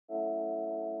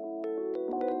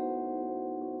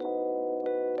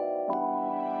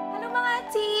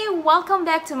Welcome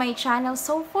back to my channel.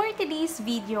 So for today's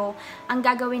video, ang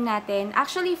gagawin natin,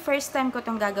 actually first time ko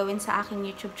itong gagawin sa aking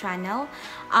YouTube channel.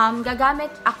 Gagamit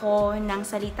ako ng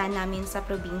salita namin sa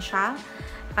probinsya.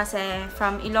 Kasi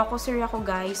from Ilocos ako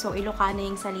guys, so Ilokano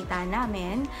yung salita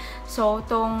namin. So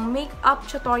tong makeup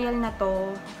tutorial na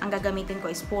to, ang gagamitin ko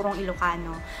is purong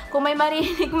Ilokano. Kung may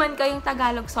marinig man kayong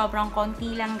Tagalog, sobrang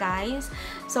konti lang guys.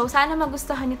 So sana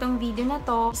magustuhan itong video na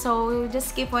to. So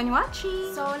just keep on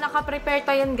watching. So naka-prepare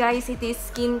tayo guys, it is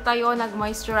skin tayo,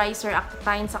 nag-moisturizer,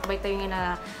 actain, sakbay tayo nga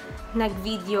na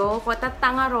nag-video. Kutat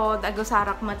tanga rod,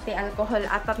 agusarak mati alcohol,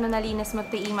 atap na nalinas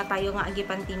mati ima tayo nga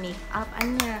agipanti makeup.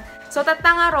 Anya. So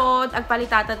tatanga rod,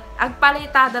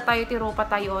 agpalitada tayo tirupa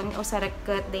tayon o sa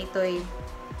rekat daytoy.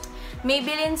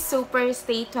 Maybelline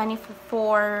SuperStay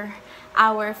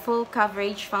 24-hour full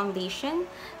coverage foundation.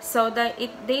 So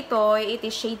daytoy it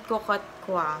is shade ko kat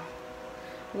kwa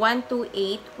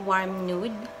 128 warm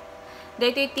nude.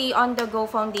 Dito iti on the go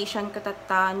foundation ko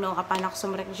tata no apanak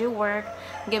sumrek work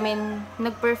gamin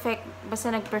nagperfect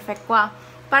basta nagperfect kwa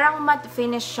parang matte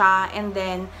finish siya, and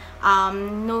then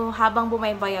no habang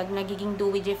bumaybayag nagiging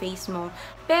dewy di face mo,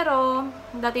 pero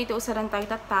dati ito usaran tayo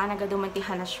tata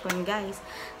nagadumantihan na siya guys.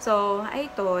 So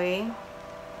ay toy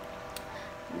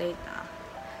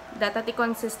data ti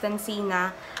consistency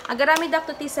na agarami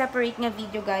dakto ti separate nga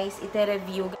video guys ite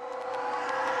review.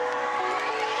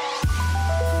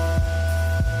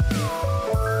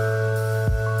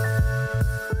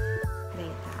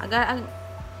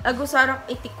 Agusarak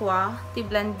itikwa ti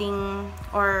blending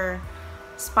or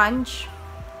sponge.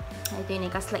 Ito yun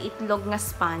kasla itlog nga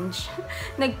sponge.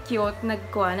 Nag-cute,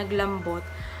 naglambot.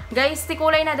 Guys, ti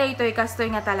kulay na dayto kastoy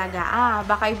nga talaga.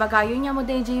 Baka ibagayo niya mo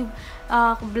dayjay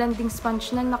blending sponge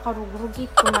na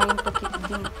nakarugugit ko na yung tukit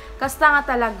din. Kasta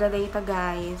nga talaga dayta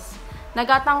guys.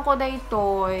 Nagatang ko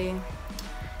dayto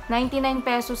 99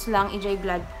 pesos lang ijay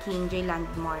Blood King, ijay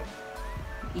Landmark.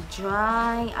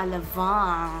 Ijay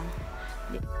Alavang.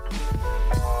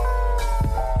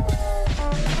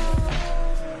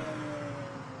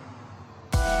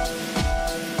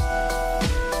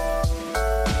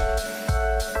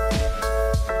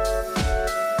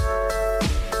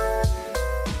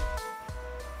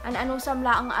 Ano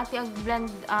samla ang ati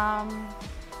ag-blend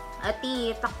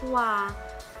ati takwa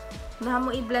na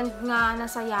mo i-blend nga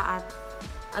nasayaat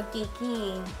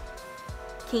ag-kiki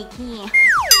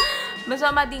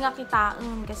basta madi nga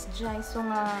kitaan kasi jay so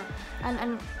nga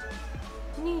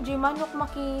ni jay manok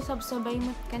makisabsabay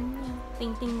mat kanya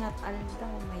tingting ngat alda.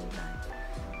 Oh my god.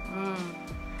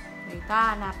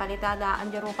 Dita napalitada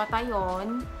ang jaro pa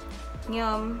tayon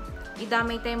ngam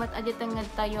idamay tayo mat aditangad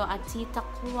tayo at si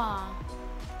takwa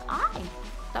ay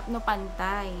tapno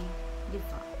pantay, di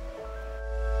ba?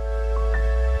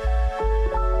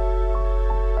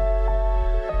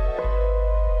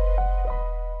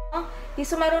 Di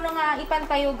sumarunong nga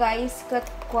ipantayo guys kat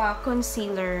kwa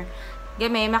concealer.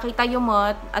 Game makita yung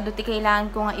mot aduti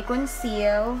kailangan ko nga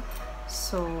i-conceal.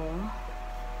 So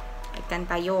ikan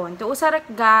tayon. To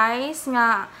usarak guys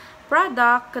nga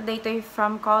product kadaytoy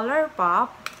from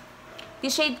Colourpop. Di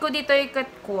shade ko dito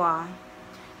kat kwa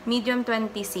medium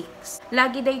 26.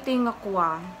 Lagi dayto yung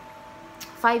aqua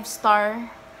 5-star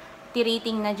ti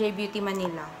rating na J Beauty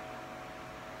Manila.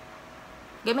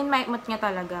 Gamin maikmot nga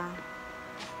talaga.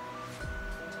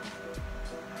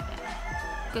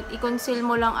 I-conceal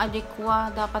mo lang adekwa,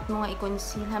 dapat mo nga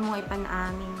i-conceal, mo nga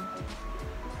ipanamin.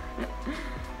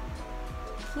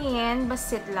 Yan,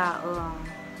 basit laong.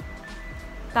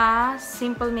 Ta,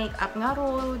 simple makeup nga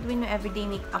road, wino everyday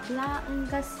makeup laang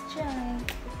gas dyan.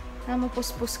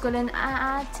 Namupuspus ko lang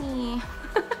ati.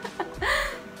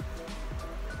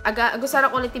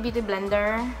 Agusarap ulit yung beauty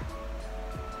blender.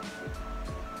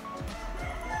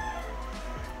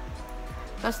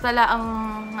 Basta lang ang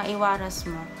nga iwaras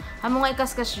mo. Amo nga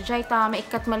ikaskas dyan,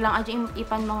 maikat mo lang adyan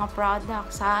ipan mga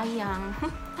product. Sayang.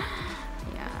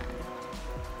 Yan.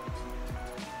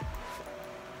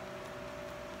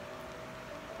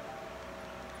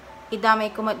 Idamay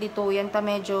ko mat dito yan, ta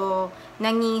medyo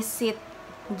nangisit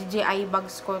DJI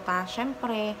bags ko ta.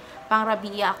 Syempre, pang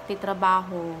rabiya akti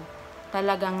trabaho.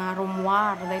 Talaga nga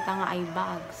rumwar. Dahil nga eye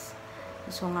bags.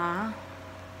 So nga,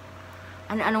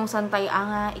 anong santay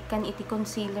nga, ikan iti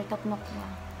concealer tapnok na.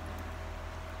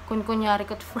 Kung kunyari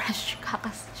kat fresh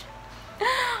kakas siya.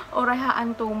 O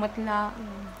rahaan tumat lang.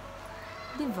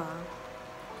 Diba?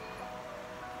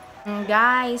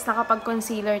 Guys,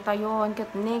 nakapag-concealer tayo.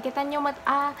 Kita nyo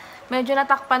medyo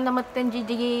natakpan na matin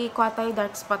GG kwa tayo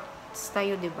dark spot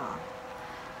tayo, diba?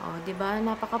 O, diba?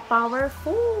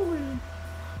 Napaka-powerful.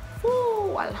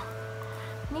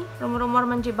 Ni, rumor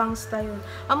man di bangs tayo.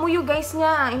 Amuyo guys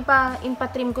nga, impa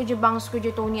trim ko di bangs ko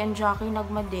di Tony and Jackie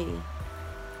nagmade.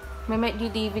 May di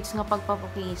Davids nga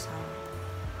pagpapukisan.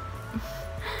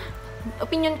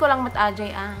 Opinion ko lang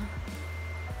mat-ajay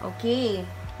Okay.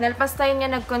 Nalpas tayo nga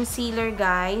nag-concealer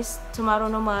guys. Sumaro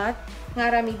naman. Nga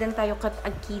ramidan tayo kat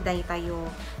agkiday tayo.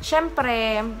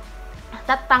 Syempre,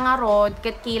 tatangarod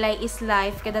kat kilay is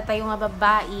life kada tayo nga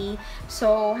babae.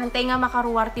 So, hantay nga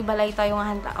makaruwar ti balay tayo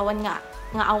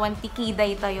nga awan ti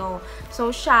kiday tayo.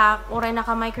 So, siya, oray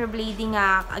naka microblading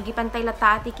nga agipan tayo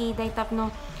lata ti kiday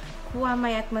tapno kuha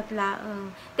mayat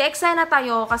matlaang. Ti eksena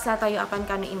tayo kasla tayo apan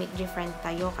kano imit different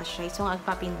tayo kasya so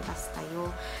agpapintas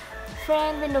tayo.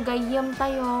 Friend, binugayam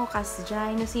tayo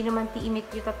kasjay no sino man ti imit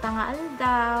yu tatangaal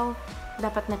daw.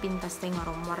 Dapat napintas tayo nga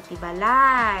rumwar ti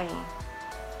balay.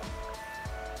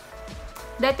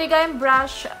 Dati gayong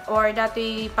brush or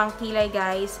dati pangkilay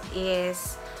guys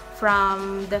is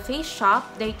from the Face Shop.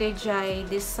 Dati jay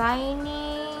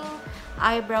designing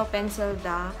eyebrow pencil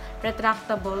da.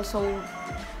 Retractable. So,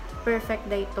 perfect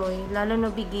dito lalo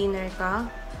no beginner ka.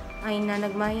 Ay na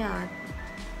nagmayat.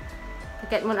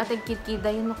 Kahit mo natin kit-kida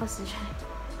yun no kasi dyan.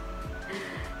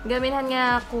 Gaminhan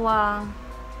nga kuha.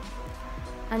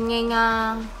 Hanyay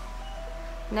nga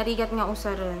narigat nga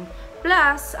usaron.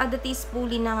 Plus, ada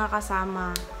teaspoon na nga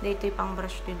kasama. Dito pang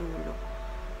brush ti dulo.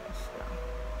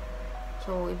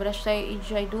 So, i-brush tayo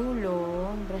ijay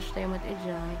dulo. Brush tayo mat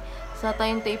ijay. Sa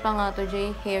tayo ito ipang nga to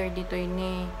jay hair dito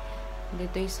ni.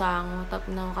 Dito sango.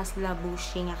 Tap ng kasla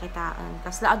bushi nga kitaan.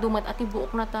 Kasla adumat at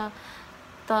ibuok na ta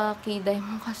kiday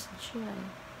mo kasi jay.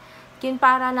 Kin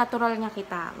para natural nga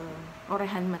kitaan.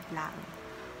 Orehan matlang.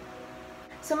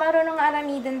 Sumaro nung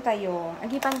aramidan tayo,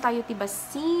 agipan tayo ti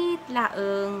basit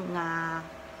laeng nga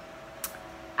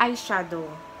eyeshadow.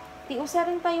 Ti usa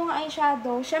rin tayo nga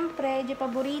eyeshadow, syempre di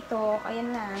paborito, ayan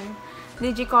lang.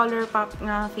 Di Colourpop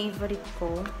nga favorite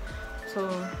ko. So,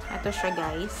 ato siya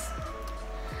guys.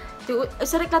 Ti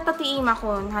usarik lata ti ima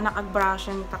ko, hanak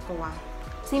ag-brushan takwa.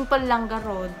 Simple lang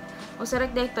garod.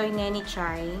 Usarik daytoy ni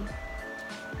chai.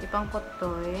 Ipang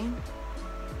kotoy.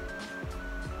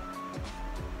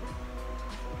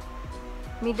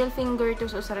 Middle finger to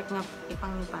susarik nga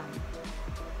ipangipan.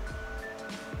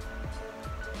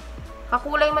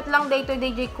 Kakulay mat lang dayto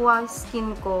DJ kuha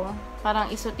skin ko. Parang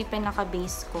isotipin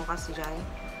naka-base ko kasi jay.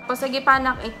 Pasagi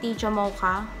panak tija mo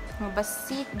ka.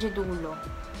 Mabasit dulo.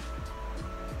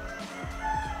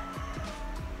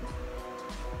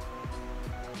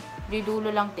 Dulo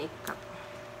lang tikap.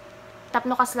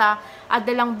 Tapno kasla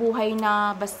adalang buhay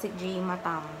na basit di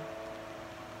matam.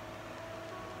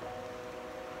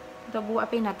 Dabu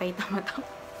api natay tamatam.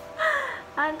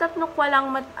 Antap nuk walang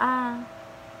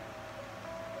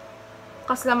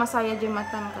kasla masaya di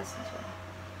matam kasi.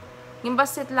 Yung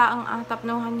basit laang atap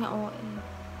nuhan nga o.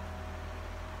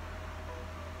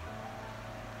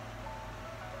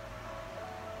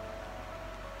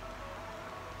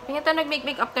 Kanya ta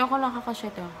nag-make up tayo ko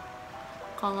nakakasya to.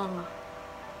 Kanga nga.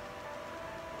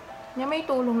 Niya may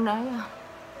tulong na ya.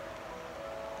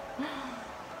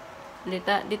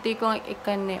 Lita, dito ko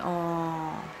ikan ni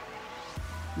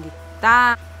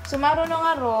Lita. Sumaro no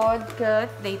nga rod cut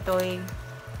daytoy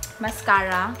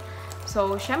mascara.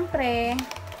 So, syempre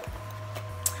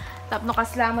tapno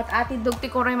kaslamot ati dugti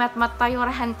ko rin mat tayo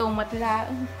rahan to matla.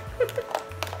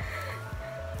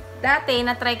 Dati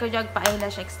na-try ko jag pa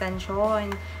eyelash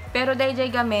extension. Pero dayjay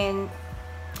gamen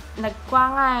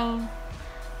nagkwangay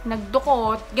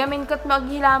nagdukot gamin kat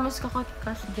maghilamos ka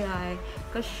kas jay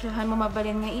kasyahan mo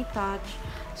mabalin nga i-touch.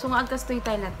 So, nga agkas to'y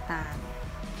tayo latan.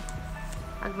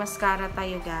 Ag-mascara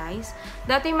tayo, guys.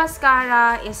 Dati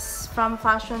mascara is from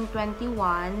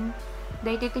Fashion21.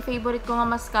 Dati favorite ko nga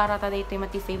mascara. Dati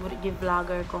mati favorite di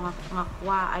vlogger ko nga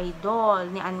kwa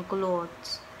idol ni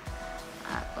Unclots.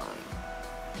 Atoy.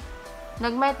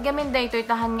 Nagmayat gamin dati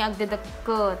tahan nga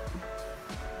agdadagkot.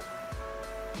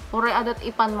 Uray adot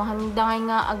ipan mo. Handangay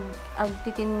nga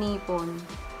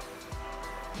agtitinipon.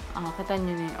 Kita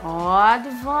nyo na yun.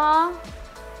 Diba?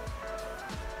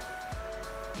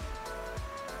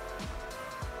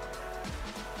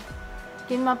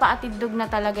 Kin mapaatidog na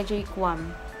talaga jay kwam.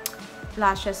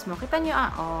 Lashes mo. Kita nyo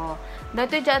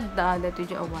Dato dyan dato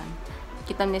dyan awan.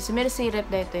 Kita nyo sumirsirip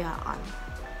dato yaan.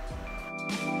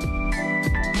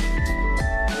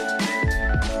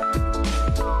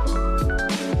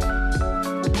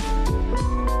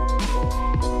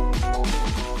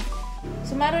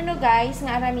 Maruno guys,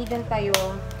 nga aramidan tayo.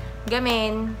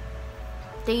 Gamin,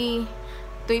 tuy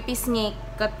pisngik,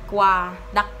 katkwa,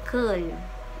 dakkel.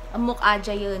 Amok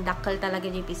aja yun, dakkel talaga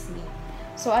di pisngi.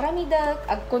 So, aramidag,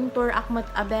 ag contour akmat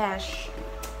abesh.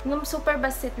 Ngum super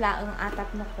basit laang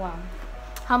atap na kwa.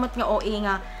 Hamot nga OA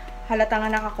nga, halata nga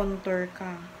naka-contour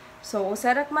ka. So,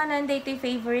 usarak man ang dito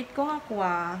favorite ko nga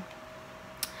kwa.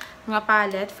 Nga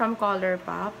palette from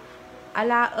Colourpop.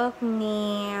 Alaak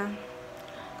ni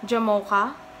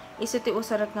Jamocha. Isuti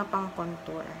usarak nga pang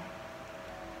contour.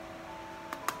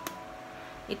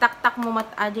 Itaktak mo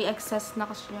mat adi excess na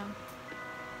kasi yan.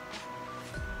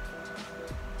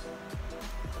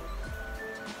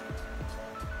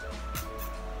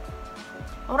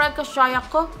 Oray ka siya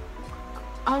ko.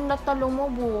 Ang natalo mo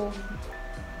bu.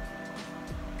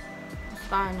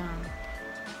 Basta na.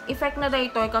 Effect na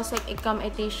dito kasi ikam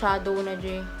iti shadow na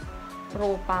di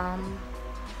ropam.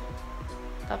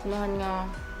 Tapnohan nga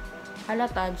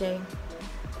halata di.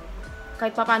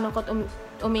 Kahit pa paano ko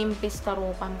umimpis ka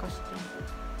ropam kasi.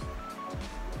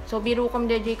 So biro kam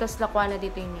di kasla kwa na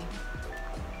dito ini.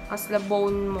 Kasla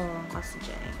bone mo kasi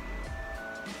di.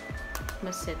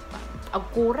 Masit pa.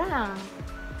 Agkurang.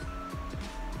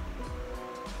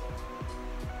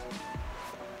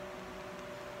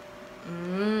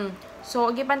 So,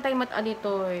 agipantay mat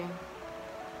dito eh.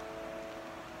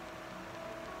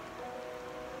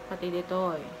 Pati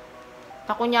dito eh.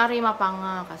 Takunyari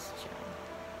mapanga kasi siya.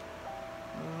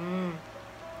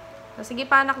 Tapos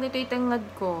gipanak dito itangad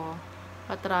ko.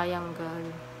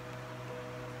 Pa-triangle.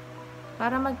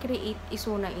 Para mag-create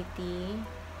isuna iti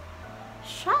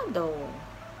shadow.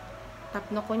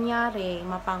 Tapno kunyari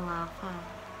mapanga ka.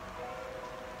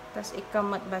 Tapos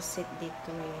ikamat basit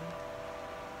dito eh.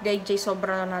 DJ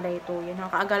sobra na dito yun.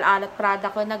 Kaagal-alat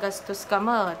product ko na gastos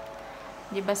kamot.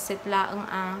 Di ba sit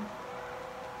laang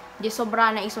Di sobra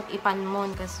na isot ipan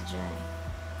mon kasi dyan.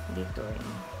 Dito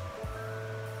eh.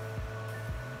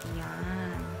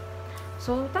 Yan.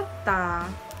 So, tata.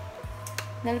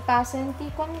 Nalpasan ti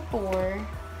contour.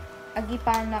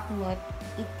 Agipanak mot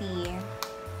iti.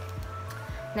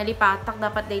 Nalipatak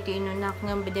dapat dito inunak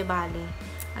ng bidebali.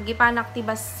 Agipanak ti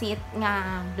basit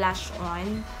nga blush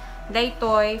on.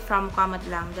 Daytoy from Kamat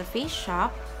lang, The Face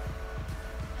Shop.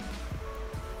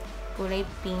 Kulay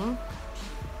pink.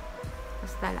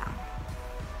 Basta lang.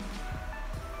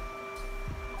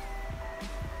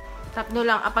 Tapno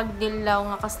lang apag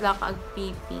dilaw nga kasla ka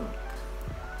agpipink.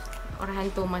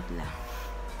 Orahan tumat lang.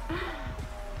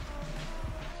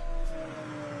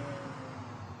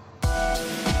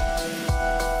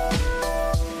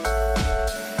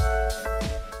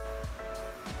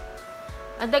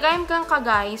 Adagayam kang ka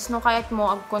guys, no kayat mo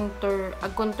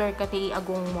ag-contour ka ti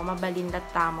agong mo, mabalindat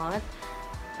tamot.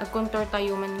 Ag-contour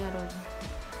tayo man nga ron.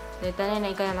 Dito na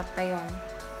ikayalap tayo.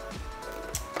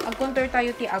 Ag-contour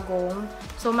tayo ti agong.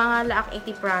 So, mga laak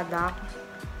iti product.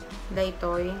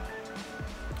 Daytoy.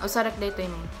 O, sarap daytoy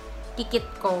na. Kikit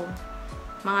ko.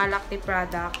 Mga laak ti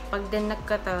product. Pag din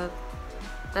nagkatat,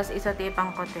 tas isa ti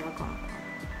pang kote agong.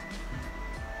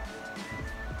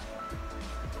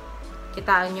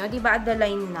 Kitaan nyo, di ba ada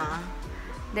line na?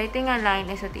 Dito nga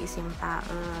line ay sa tiisim pa.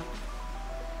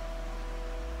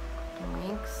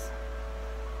 Mix.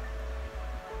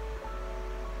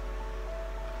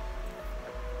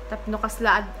 Tapno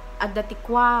kasla ada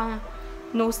tikwa.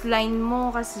 Nose line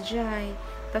mo kasi jay.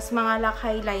 Tas mga lock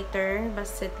highlighter,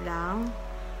 basit lang.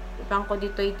 Ipang ko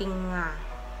dito itinga.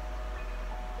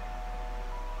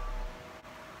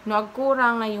 No,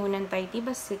 agkurang na yunan tayo, ti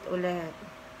basit ulit.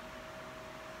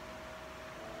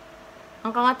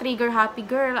 Ang nga trigger happy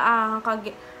girl, ang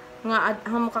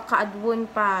makaka-adwon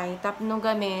pa, tapno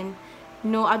gamen,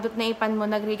 no, adot na ipan mo,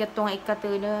 nagrigat to nga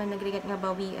ikatulo, nagrigat nga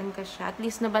bawian ka siya, at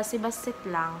least na basi-basit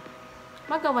lang,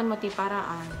 magawan mo ti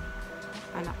paraan.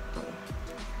 Panak to.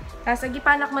 Tapos,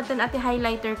 agipanak mo ito ati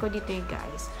highlighter ko dito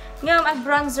guys. Ngayon,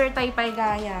 ag-bronzer tayo pa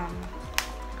gaya.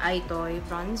 Ay, ito,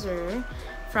 bronzer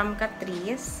from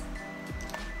Catrice.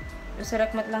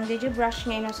 Usarak mat lang dito, brush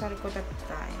ngayon, usarak ko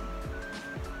tayo.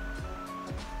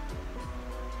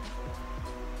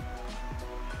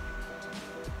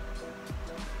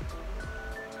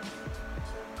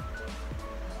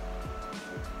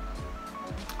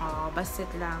 Oh, basit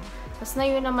lang. Tapos na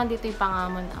yun naman dito yung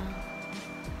pangamon.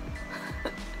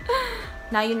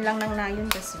 Nayon lang ng nayon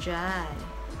kasi dyan.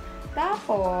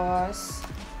 Tapos,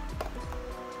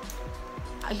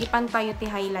 agipan tayo ti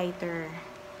highlighter.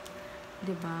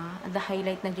 Diba? Ada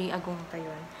highlight na dyan agong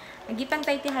tayo. Agipan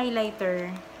tayo ti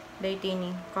highlighter. Dito ni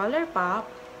Colourpop.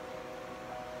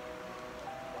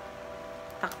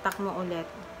 Tak-tak mo ulit.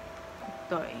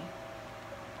 Ito eh.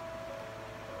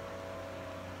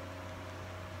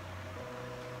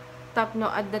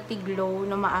 Tapno at the glow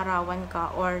na maarawan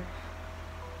ka or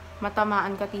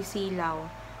matamaan ka ti silaw.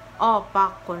 Oh,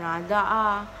 pak ko na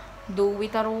da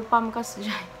duwi tarupam kas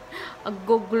dyan.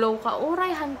 Aggo-glow ka.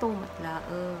 Oray hanto matla.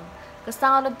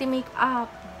 Kasta nga ti make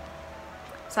up.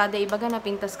 Sada ibaga na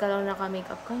pintas ka lang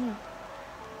naka-makeup ka niya.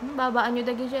 Babaan nyo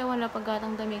dagi siya, wala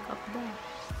pagkatang da makeup da.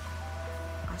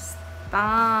 Asta.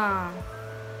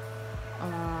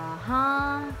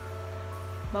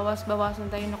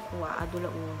 Bawas-bawasan tayo nakuha. Adula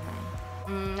unay.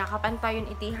 Nakapantayon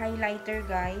iti highlighter,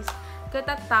 guys.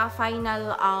 Katata,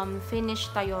 final finish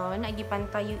tayo.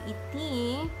 Nagipan tayo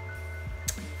iti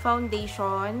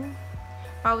foundation.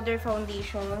 Powder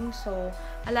foundation. So,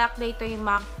 alak na ito yung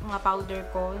MAC nga powder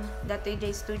ko. Dati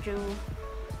yung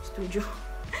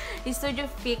Studio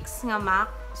Fix nga MAC.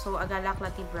 So, agalak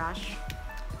lati brush.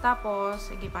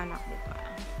 Tapos, igipanak dito.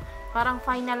 Parang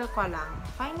final ko lang.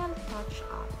 Final touch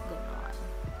up. Ganon.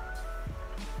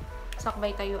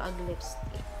 Sakbay tayo ag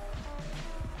lipstick.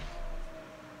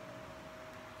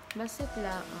 Basit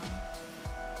lang.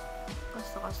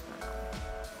 Kasta-kasta lang.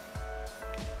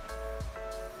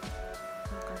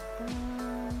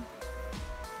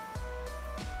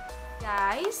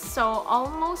 Guys, so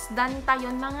almost done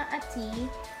tayo mga ati.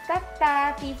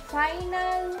 Tata, ti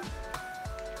final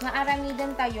nga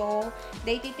aramidan tayo.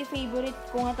 Dahil iti favorite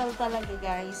ko nga talaga,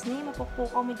 guys. Ni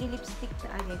mapukpukaw mo di lipstick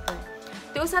na ito.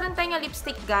 Ti usaran tayo nga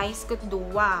lipstick, guys, kat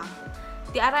duwa.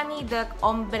 Ti aramidak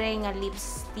ombre nga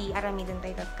lips ti aramidan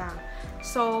tayo tata.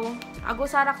 So, ako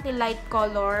sarak ti light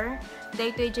color.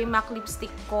 Dahil ito yung MAC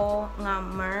lipstick ko nga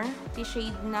mer. Ti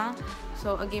shade na.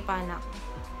 So, agi panak.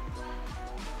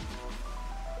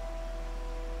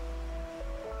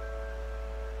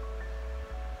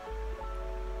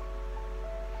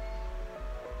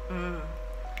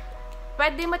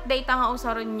 Pwede mat-data nga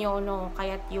usaron nyo, no?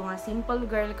 Kaya't yung simple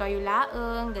girl kayo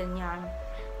laeng, ganyan.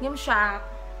 Yung siya,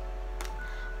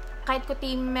 kahit ko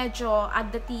ti medyo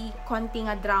adda ti konti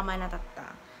nga drama na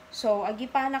tata. So, agi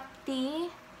panak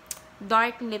ti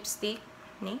dark lipstick,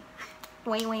 ni?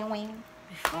 Wing.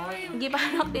 Agi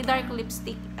panak ti dark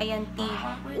lipstick, ayan ti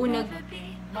unag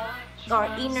or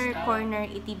inner corner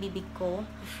iti bibig ko.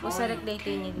 Usarak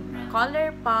dito yung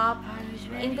Colourpop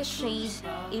in the shade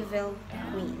Evil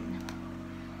Queen.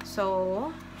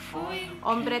 So,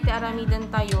 ombre ti aramidan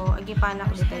tayo,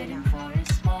 agipanak dito na.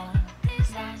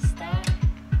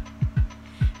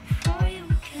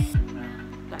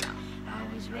 Galang.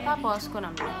 Tapos,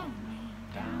 kunamla.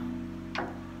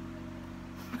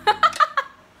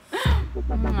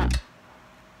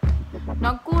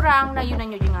 Nagkurang na yun na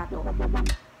nyo yung ato.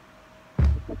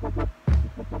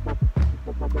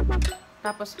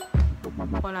 Tapos,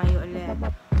 kunayo ulit.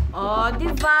 Oh,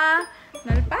 diba?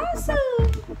 Nalpaso!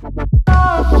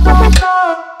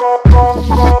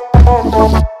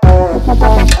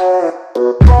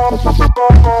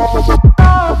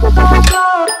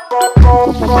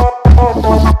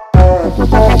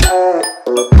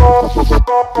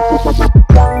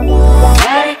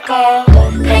 Let it go,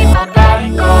 make my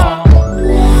body go.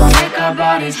 Make our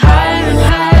bodies higher and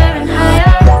higher and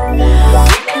higher.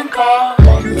 We can go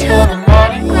until the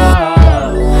morning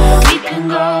glow. We can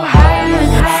go higher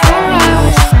and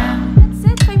higher. That's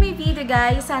it for my video,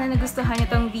 guys. Sana nagustuhan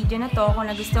itong video na to. Kung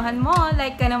nagustuhan mo,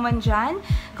 like ka naman dyan.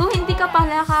 Kung hindi ka pa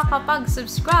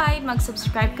nakakapag-subscribe,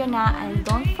 mag-subscribe ka na. And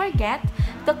don't forget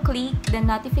to click the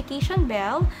notification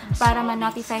bell para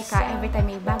ma-notify ka every time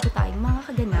may bago tayong mga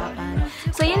kaganapan.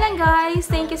 So, yun lang, guys.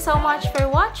 Thank you so much for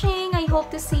watching. I hope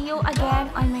to see you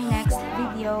again on my next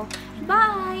video.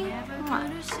 Bye! Mwah.